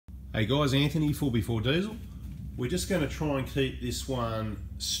Hey guys, Anthony, 4x4 Diesel. We're just going to try and keep this one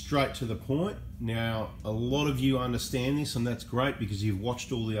straight to the point. Now, a lot of you understand this, and that's great because you've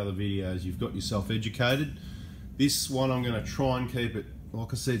watched all the other videos, you've got yourself educated. This one I'm going to try and keep it,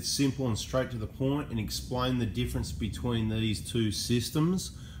 like I said, simple and straight to the point and explain the difference between these two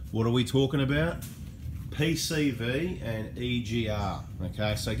systems. What are we talking about? PCV and EGR,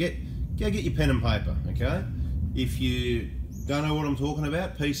 okay? So go get your pen and paper, okay? If you don't know what I'm talking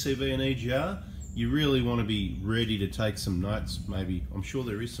about, PCV and EGR, you really want to be ready to take some notes. Maybe, I'm sure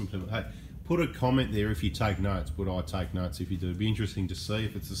there is some people, hey, put a comment there if you take notes. Would I take notes if you do? It'd be interesting to see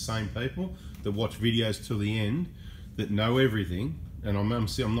if it's the same people that watch videos till the end that know everything. And I'm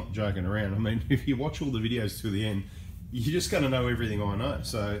not joking around. I mean, if you watch all the videos to the end, you're just going to know everything I know.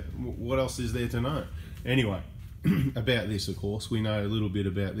 So what else is there to know? Anyway, about this, of course, we know a little bit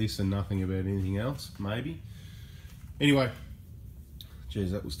about this and nothing about anything else, maybe. Anyway,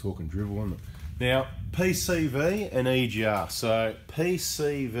 geez, that was talking dribble, wasn't it? Now, PCV and EGR. So,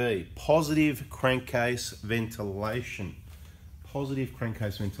 PCV, positive crankcase ventilation. Positive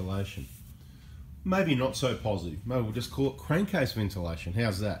crankcase ventilation. Maybe not so positive. Maybe we'll just call it crankcase ventilation.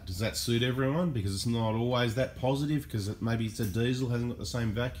 How's that? Does that suit everyone? Because it's not always that positive, because maybe it's a diesel, hasn't got the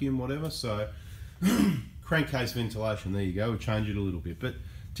same vacuum, whatever. So, crankcase ventilation, there you go. We'll change it a little bit. But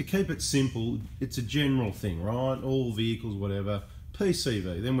to keep it simple, it's a general thing, right? All vehicles, whatever.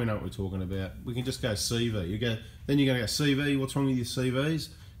 PCV, then we know what we're talking about. We can just go CV. Then you're going to go CV. What's wrong with your CVs?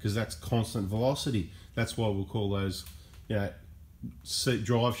 Because that's constant velocity. That's why we'll call those, you know,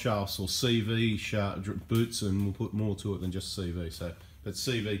 drive shafts or CV boots, and we'll put more to it than just CV. So, but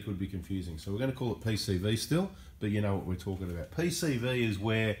CV could be confusing. So we're going to call it PCV still, but you know what we're talking about. PCV is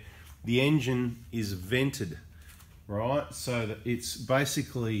where the engine is vented, right? So that it's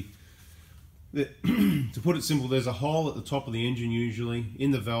basically, to put it simple, there's a hole at the top of the engine usually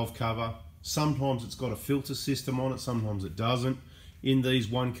in the valve cover. Sometimes it's got a filter system on it, sometimes it doesn't. In these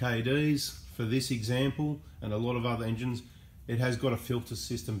 1KDs, for this example, and a lot of other engines, it has got a filter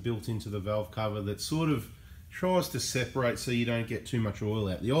system built into the valve cover that sort of tries to separate so you don't get too much oil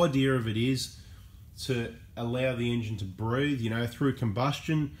out. The idea of it is to allow the engine to breathe, you know, through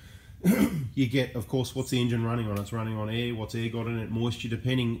combustion. You get, of course, what's the engine running on? It's running on air. What's air got in it? Moisture.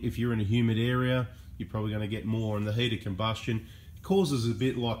 Depending if you're in a humid area, you're probably going to get more. And the heat of combustion causes a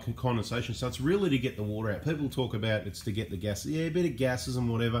bit like condensation. So it's really to get the water out. People talk about it's to get the gas. Yeah, a bit of gases and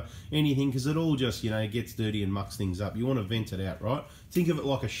whatever, anything, because it all just, you know, gets dirty and mucks things up. You want to vent it out, right? Think of it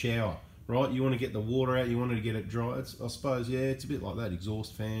like a shower, right? You want to get the water out. You want to get it dry. I suppose, yeah, it's a bit like that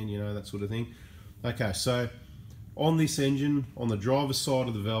exhaust fan, you know, that sort of thing. Okay, so on this engine, on the driver's side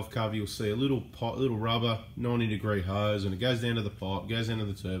of the valve cover, you'll see a little rubber 90-degree hose, and it goes down to the pipe, goes down to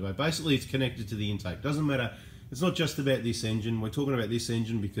the turbo. Basically, it's connected to the intake. Doesn't matter. It's not just about this engine. We're talking about this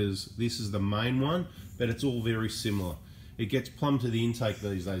engine because this is the main one, but it's all very similar. It gets plumbed to the intake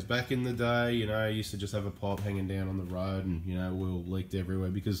these days. Back in the day, you know, you used to just have a pipe hanging down on the road, and, you know, oil leaked everywhere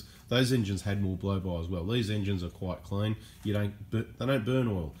because those engines had more blow-by as well. These engines are they don't burn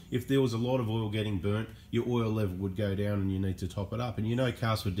oil. If there was a lot of oil getting burnt, your oil level would go down and you need to top it up. And you know,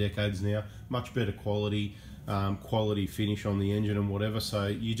 cars for decades now, much better quality finish on the engine and whatever, so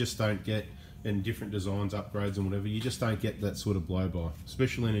you just don't get, in different designs, upgrades and whatever, you just don't get that sort of blow-by,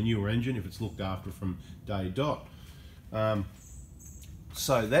 especially in a newer engine if it's looked after from day dot.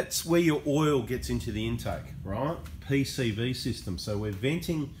 So that's where your oil gets into the intake, right? PCV system. So we're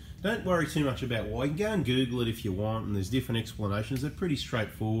venting. Don't worry too much about why. You can go and Google it if you want, and there's different explanations. They're pretty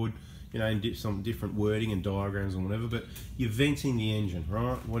straightforward, you know, in some different wording and diagrams and whatever, but you're venting the engine,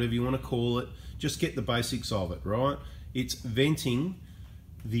 right? Whatever you want to call it, just get the basics of it, right? It's venting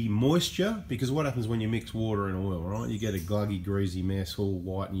the moisture, because what happens when you mix water and oil, right? You get a gluggy, greasy mess, all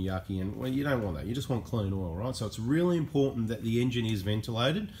white and yucky, and well, you don't want that. You just want clean oil, right? So it's really important that the engine is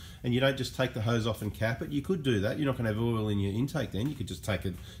ventilated, and you don't just take the hose off and cap it. You could do that. You're not going to have oil in your intake then. You could just take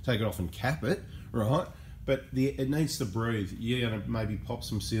it off and cap it, right? But it needs to breathe. You're going to maybe pop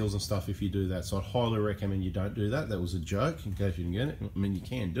some seals and stuff if you do that. So I'd highly recommend you don't do that. That was a joke, in case you didn't get it. I mean, you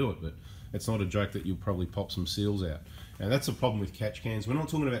can do it, but it's not a joke that you'll probably pop some seals out. Now that's a problem with catch cans. We're not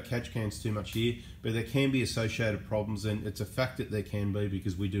talking about catch cans too much here, but there can be associated problems, and it's a fact that there can be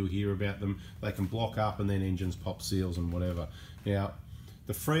because we do hear about them. They can block up and then engines pop seals and whatever. Now,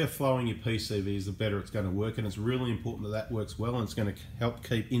 the freer flowing your PCV is, the better it's going to work, and it's really important that that works well, and it's going to help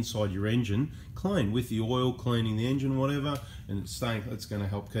keep inside your engine clean with the oil cleaning the engine, whatever, and it's going to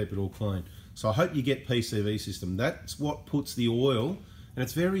help keep it all clean. So I hope you get PCV system. That's what puts the oil, and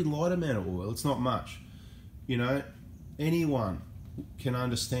it's very light amount of oil. It's not much, you know. Anyone can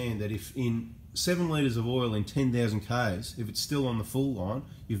understand that if in 7 litres of oil in 10,000 Ks, if it's still on the full line,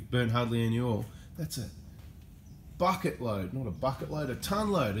 you've burnt hardly any oil. That's a bucket load, not a bucket load, a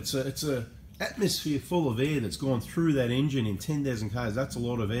ton load. It's a atmosphere full of air that's gone through that engine in 10,000 Ks. That's a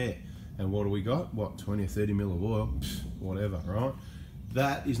lot of air. And what do we got? What, 20 or 30 mil of oil? Pfft, whatever, right?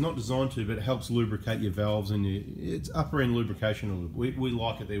 That is not designed to, but it helps lubricate your valves and it's upper end lubrication. We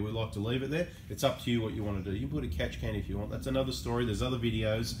like it there. We like to leave it there. It's up to you what you want to do. You can put a catch can if you want. That's another story. There's other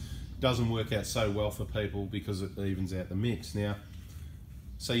videos. Doesn't work out so well for people because it evens out the mix. Now,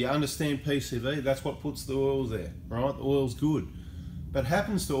 so you understand PCV. That's what puts the oil there, right? The oil's good, but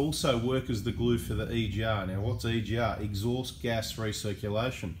happens to also work as the glue for the EGR. Now, what's EGR? Exhaust gas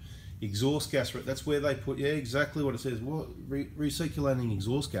recirculation. Exhaust gas, that's where they put, yeah, exactly what it says. What, recirculating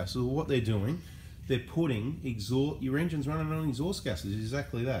exhaust gases, well, what they're doing, they're putting your engine's running on exhaust gases,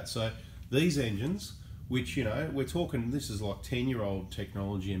 exactly that. So these engines, which, you know, we're talking, this is like 10-year-old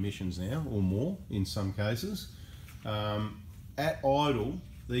technology emissions now, or more in some cases. At idle,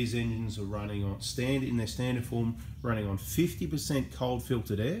 these engines are running on, in their standard form, running on 50% cold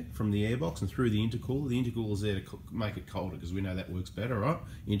filtered air from the airbox and through the intercooler. The intercooler is there to make it colder because we know that works better, right?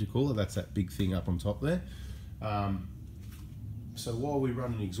 Intercooler, that's that big thing up on top there. So why are we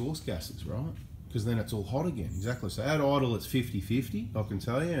running exhaust gases, right? Because then it's all hot again, exactly. So at idle, it's 50-50, I can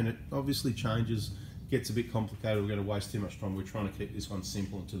tell you, and it obviously changes, gets a bit complicated. We're going to waste too much time. We're trying to keep this one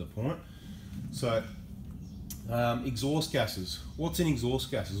simple and to the point. So, exhaust gases. What's in exhaust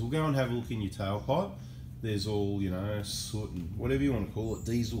gases? We'll go and have a look in your tailpipe. There's all, you know, soot and whatever you want to call it,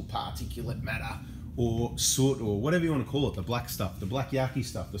 diesel, particulate matter, or soot, or whatever you want to call it, the black stuff, the black yucky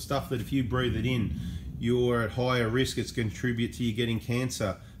stuff, the stuff that if you breathe it in, you're at higher risk, it's going to contribute to you getting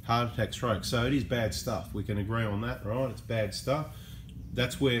cancer, heart attack, stroke. So it is bad stuff. We can agree on that, right? It's bad stuff.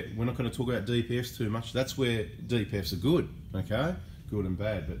 That's where, we're not going to talk about DPFs too much. That's where DPFs are good, okay? Good and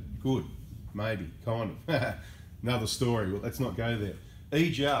bad, but good, maybe, kind of. Another story, well, let's not go there.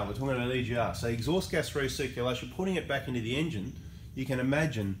 EGR, we're talking about EGR. So exhaust gas recirculation, putting it back into the engine, you can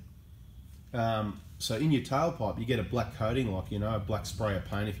imagine, so in your tailpipe, you get a black coating, like, you know, a black spray of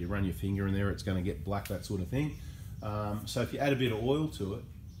paint. If you run your finger in there, it's going to get black, that sort of thing. So if you add a bit of oil to it,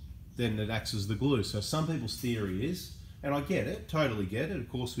 then it acts as the glue. So some people's theory is, and I get it, totally get it, of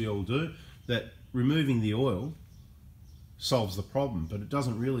course we all do, that removing the oil solves the problem, but it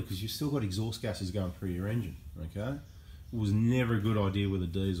doesn't really, because you've still got exhaust gases going through your engine, okay? It was never a good idea with a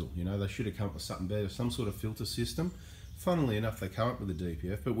diesel, you know, they should have come up with something better, some sort of filter system. Funnily enough, they come up with a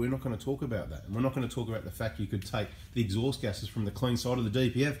DPF, but we're not going to talk about that. And we're not going to talk about the fact you could take the exhaust gases from the clean side of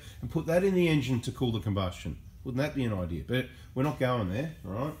the DPF and put that in the engine to cool the combustion. Wouldn't that be an idea? But we're not going there,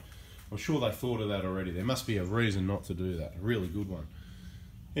 all right? I'm sure they thought of that already. There must be a reason not to do that, a really good one.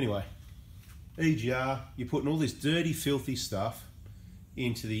 Anyway, EGR, you're putting all this dirty, filthy stuff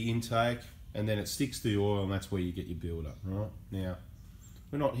into the intake, and then it sticks to the oil, and that's where you get your build-up, right? Now,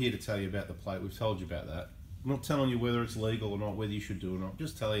 we're not here to tell you about the plate. We've told you about that. I'm not telling you whether it's legal or not, whether you should do it or not.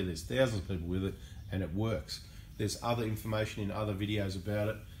 Just tell you there's thousands of people with it, and it works. There's other information in other videos about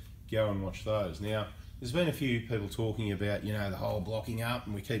it. Go and watch those. Now, there's been a few people talking about, you know, the hole blocking up,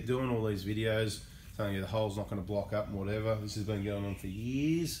 and we keep doing all these videos telling you the hole's not going to block up and whatever. This has been going on for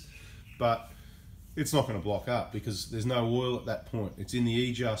years, but it's not going to block up because there's no oil at that point. It's in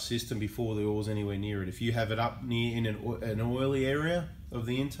the EGR system before the oil's anywhere near it. If you have it up near in an oily area of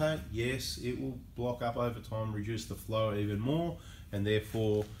the intake, yes, it will block up over time, reduce the flow even more, and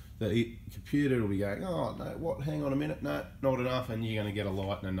therefore the computer will be going, oh no, what, hang on a minute, no, not enough, and you're going to get a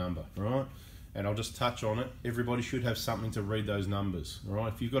light and a number, right? And I'll just touch on it. Everybody should have something to read those numbers,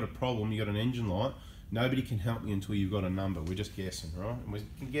 right? If you've got a problem, you've got an engine light, nobody can help you until you've got a number. We're just guessing, right? And we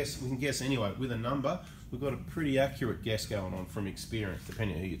can guess anyway. With a number, we've got a pretty accurate guess going on from experience,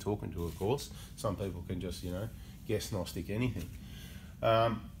 depending on who you're talking to, of course. Some people can just, you know, guess gnostic anything.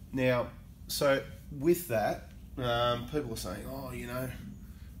 Now, so with that, people are saying, oh, you know,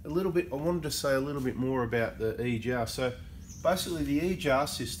 a little bit, I wanted to say a little bit more about the EGR. So basically the EGR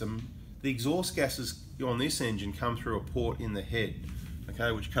system, the exhaust gases on this engine come through a port in the head,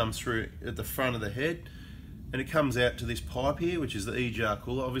 okay, which comes through at the front of the head, and it comes out to this pipe here, which is the EGR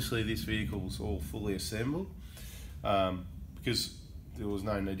cooler. Obviously this vehicle's all fully assembled because there was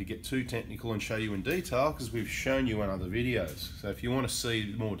no need to get too technical and show you in detail because we've shown you in other videos. So if you want to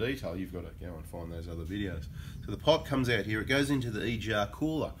see more detail, you've got to go and find those other videos. So the pipe comes out here, it goes into the EGR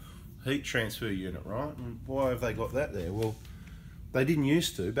cooler, heat transfer unit, right? And why have they got that there? Well, they didn't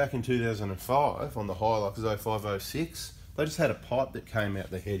used to. Back in 2005 on the Hilux 0506, they just had a pipe that came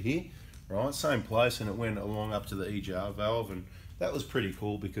out the head here, right? Same place, and it went along up to the EGR valve, and that was pretty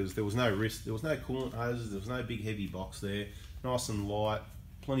cool because there was no risk, there was no coolant hoses, there was no big heavy box there, nice and light,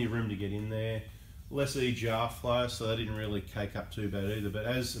 plenty of room to get in there. Less EGR flow, so they didn't really cake up too bad either. But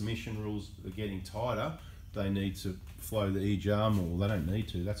as emission rules are getting tighter, they need to flow the EGR more. They don't need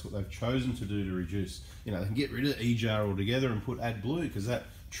to. That's what they've chosen to do to reduce. You know, they can get rid of EGR altogether and put AdBlue, because that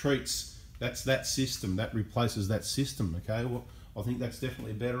treats, that's that system, that replaces that system. Okay, well, I think that's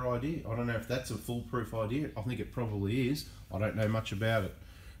definitely a better idea. I don't know if that's a foolproof idea. I think it probably is. I don't know much about it,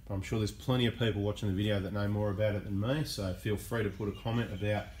 but I'm sure there's plenty of people watching the video that know more about it than me. So feel free to put a comment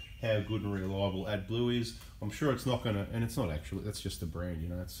about how good and reliable AdBlue is. I'm sure it's not gonna, and it's not actually, that's just a brand, you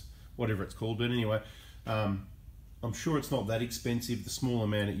know, it's whatever it's called. But anyway, I'm sure it's not that expensive, the small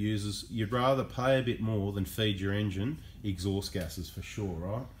amount it uses. You'd rather pay a bit more than feed your engine exhaust gases for sure,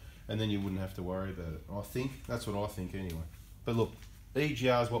 right? And then you wouldn't have to worry about it. I think, that's what I think anyway. But look,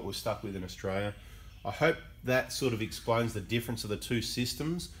 EGR is what we're stuck with in Australia. I hope that sort of explains the difference of the two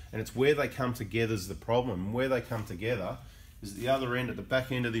systems, and it's where they come together is the problem. And where they come together is the other end, at the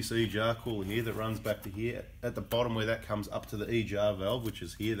back end of this EGR cooler here that runs back to here, at the bottom where that comes up to the EGR valve, which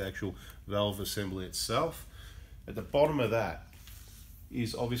is here, the actual valve assembly itself. At the bottom of that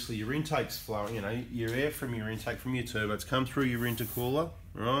is obviously your intake's flowing, you know, your air from your intake, from your turbo, it's come through your intercooler,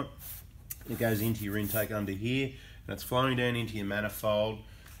 right? It goes into your intake under here, and it's flowing down into your manifold,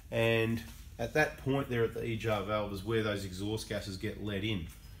 and at that point there at the EGR valve is where those exhaust gases get let in.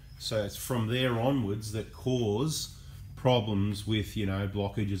 So it's from there onwards that cause problems with, you know,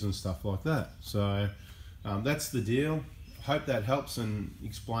 blockages and stuff like that. So that's the deal. Hope that helps and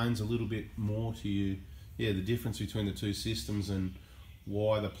explains a little bit more to you, yeah, the difference between the two systems and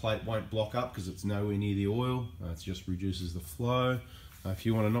why the plate won't block up, because it's nowhere near the oil. It just reduces the flow. If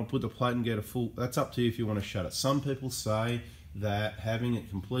you want to not put the plate and get a full, that's up to you if you want to shut it. Some people say that having it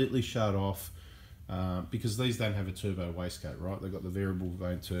completely shut off, because these don't have a turbo wastegate, right? They've got the variable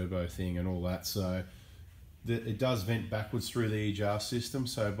vane turbo thing and all that, so it does vent backwards through the EGR system.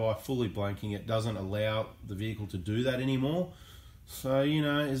 So by fully blanking, it doesn't allow the vehicle to do that anymore. So, you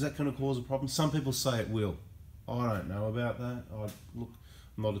know, is that going to cause a problem? Some people say it will. I don't know about that. Look,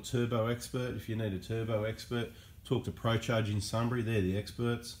 I'm not a turbo expert. If you need a turbo expert, talk to ProCharge in Sunbury. They're the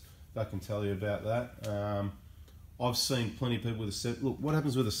experts. They can tell you about that. I've seen plenty of people with a look. What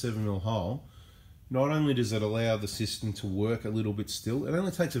happens with a 7mm hole? Not only does it allow the system to work a little bit still, it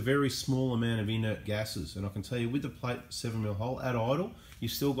only takes a very small amount of inert gases. And I can tell you, with the plate 7mm hole at idle,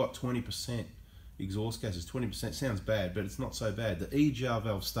 you've still got 20% exhaust gases. 20% sounds bad, but it's not so bad. The EGR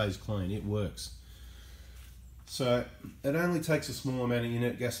valve stays clean. It works. So it only takes a small amount of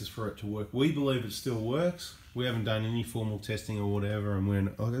inert gases for it to work. We believe it still works. We haven't done any formal testing or whatever, and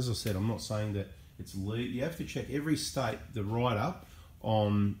when, like, as I said, I'm not saying that it's legal. You have to check every state, the write-up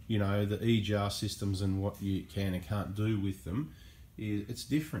on, you know, the EGR systems and what you can and can't do with them. It's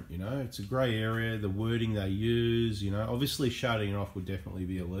different, you know. It's a grey area. The wording they use, you know, obviously shutting it off would definitely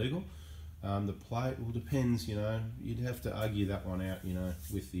be illegal. The plate, well, depends, you know. You'd have to argue that one out, you know,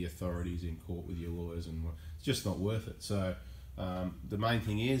 with the authorities in court, with your lawyers, and it's just not worth it. So the main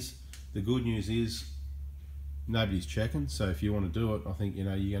thing is, the good news is, nobody's checking. So if you want to do it, I think, you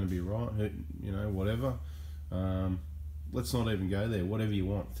know, you're going to be right, you know, whatever. Let's not even go there. Whatever you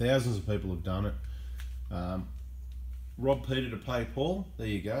want. Thousands of people have done it. Rob Peter to pay Paul. There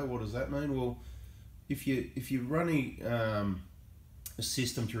you go. What does that mean? Well, if you're running a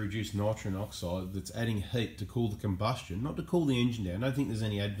system to reduce nitrogen oxide that's adding heat to cool the combustion, not to cool the engine down. I don't think there's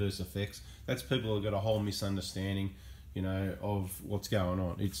any adverse effects. That's people who've got a whole misunderstanding, you know, of what's going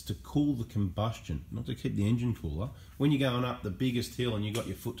on. It's to cool the combustion, not to keep the engine cooler. When you're going up the biggest hill and you got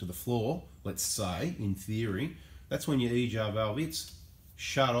your foot to the floor, let's say, in theory, that's when your EGR valve, it's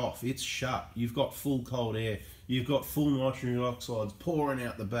shut off, it's shut. You've got full cold air, you've got full nitrogen oxides pouring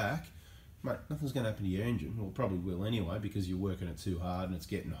out the back. Mate, nothing's going to happen to your engine. Well, it probably will anyway, because you're working it too hard and it's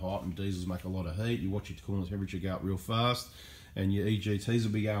getting hot, and diesels make a lot of heat. You watch your coolant temperature go up real fast, and your EGTs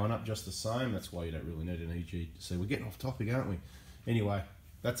will be going up just the same. That's why you don't really need an EGT. We're getting off topic, aren't we? Anyway,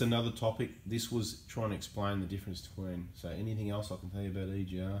 that's another topic. This was trying to explain the difference between, so anything else I can tell you about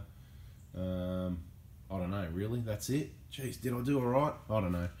EGR? I don't know, really. That's it. Jeez, did I do all right? I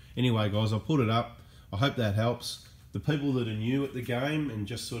don't know. Anyway, guys, I'll put it up. I hope that helps. The people that are new at the game and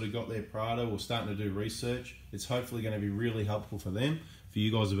just sort of got their Prado or starting to do research, it's hopefully going to be really helpful for them. For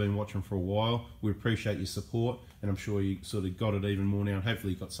you guys who've been watching for a while, we appreciate your support, and I'm sure you sort of got it even more now, and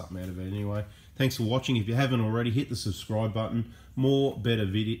hopefully you got something out of it anyway. Thanks for watching. If you haven't already, hit the subscribe button. More better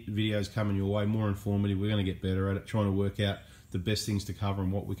videos coming your way, more informative. We're going to get better at it, trying to work out the best things to cover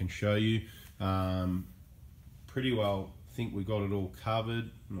and what we can show you. Pretty well think we got it all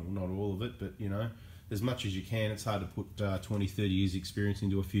covered. Well, not all of it, but, you know, as much as you can. It's hard to put 20, 30 years experience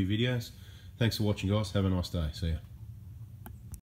into a few videos. Thanks for watching, guys. Have a nice day. See ya.